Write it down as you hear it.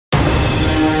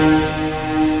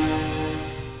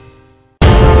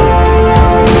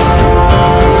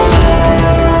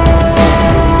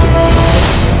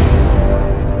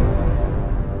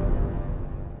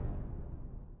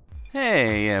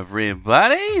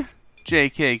everybody!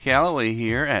 JK Calloway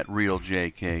here at Real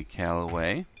JK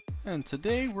Calloway. And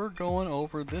today we're going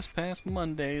over this past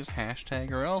Monday's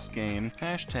hashtag or else game,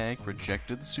 hashtag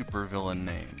rejected supervillain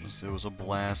names. It was a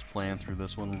blast playing through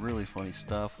this one, really funny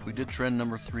stuff. We did trend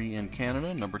number 3 in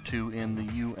Canada, number 2 in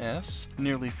the US,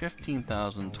 nearly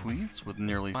 15,000 tweets with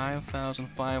nearly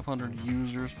 5,500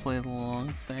 users played along.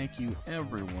 Thank you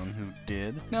everyone who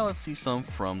did. Now let's see some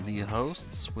from the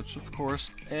hosts, which of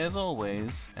course, as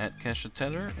always, at Kesha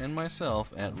Tedder and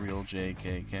myself at Real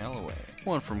JK Calloway.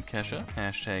 One from Kesha,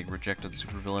 hashtag rejected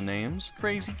supervillain names,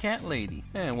 Crazy Cat Lady,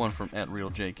 and one from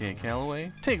 @RealJK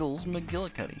Calloway, Tiggles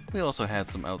McGillicuddy. We also had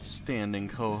some outstanding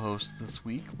co-hosts this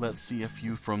week. Let's see a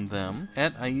few from them.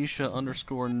 At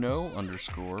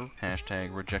Aisha_no_,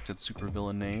 hashtag rejected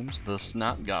supervillain names, The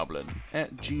Snot Goblin.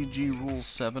 At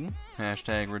GGRules7,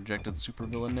 hashtag rejected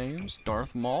supervillain names,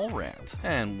 Darth Mallrat.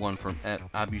 And one from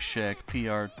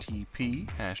 @AbhishekPRTP,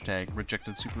 hashtag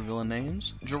rejected supervillain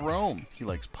names, Jerome. He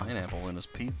likes pineapple in his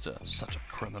pizza. Such a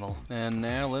criminal. And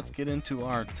now let's get into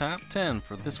our top 10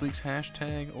 for this week's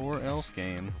hashtag or else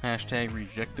game, hashtag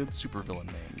rejected supervillain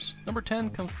names. Number 10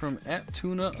 comes from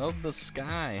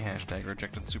 @TunaOfTheSky, hashtag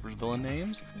rejected supervillain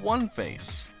names, One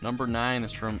Face. Number 9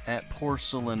 is from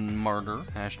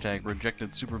 @PorcelainMartyr, hashtag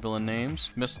rejected supervillain names,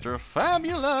 Mr.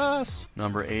 Fabulous.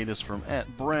 Number 8 is from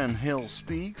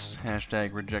 @BrenHillSpeaks,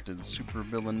 hashtag rejected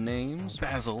supervillain names,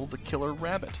 Basil the Killer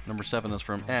Rabbit. Number 7 is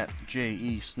from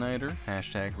 @JE Snyder,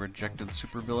 hashtag rejected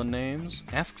supervillain names,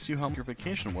 asks you how your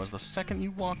vacation was the second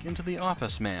you walk into the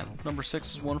office, man. Number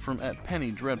 6 is one from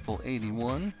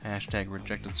 @PennyDreadful81, hashtag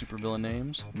rejected supervillain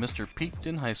names, Mr. Peaked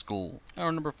in High School.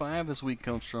 Our number 5 this week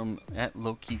comes from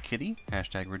 @LowKeyKitty,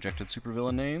 hashtag rejected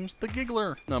supervillain names, The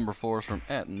Giggler. Number 4 is from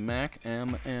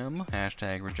 @MacMM,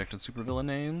 hashtag rejected supervillain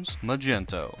names,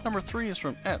 Magento. Number 3 is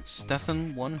from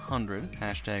 @Stesson100,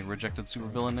 hashtag rejected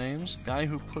supervillain names, guy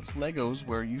who puts Legos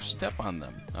where you step on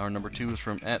them. Our number 2 is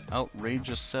from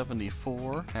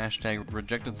 @Outrageous74, hashtag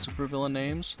rejected supervillain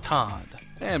names, Todd.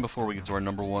 And before we get to our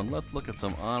number 1, let's look at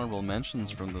some honorable mentions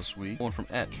from this week. One from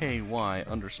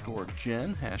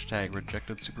 @KY_Jen, hashtag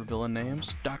rejected supervillain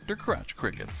names, Dr. Crotch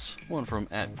Crickets. One from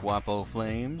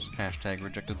 @GuapoFlames, hashtag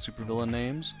rejected supervillain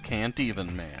names, Can't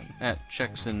Even Man.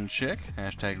 @ChecksInChick,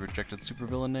 hashtag rejected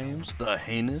supervillain names, The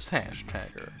Heinous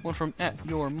Hashtagger. One from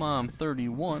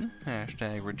 @YourMom31,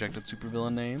 hashtag rejected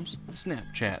supervillain names,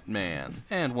 Snapchat Man.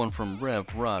 And one from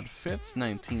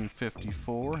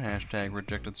RevRodFitz1954, hashtag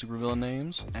rejected supervillain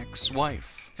names,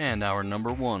 Ex-Wife. And our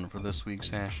number 1 for this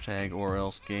week's hashtag or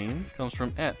else game comes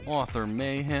from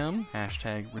 @AuthorMayhem,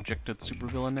 hashtag rejected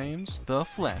supervillain names, The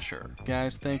Flasher.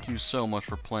 Guys, thank you so much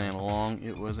for playing along.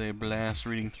 It was a blast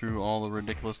reading through all the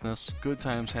ridiculousness. Good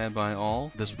times had by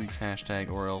all. This week's hashtag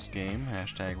or else game,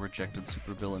 hashtag rejected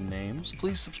supervillain names.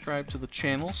 Please subscribe to the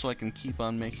channel so I can keep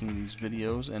on making these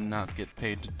videos and not get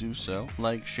paid to do so.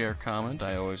 Like, share, comment,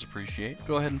 I always appreciate.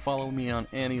 Go ahead and follow me on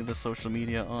any of the social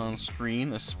media on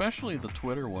screen, especially the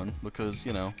Twitter one, because,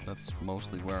 you know, that's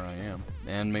mostly where I am.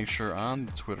 And make sure on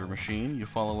the Twitter machine you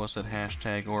follow us at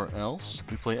hashtag or else.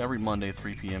 We play every Monday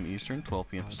 3 p.m. Eastern, 12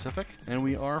 p.m. Pacific, and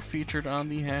we are featured on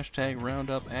the hashtag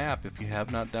Roundup app. If you have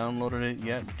not downloaded it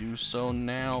yet, do so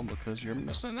now because you're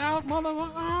missing out,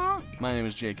 motherfucker! My name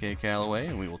is JK Calloway,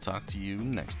 and we will talk to you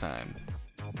next time.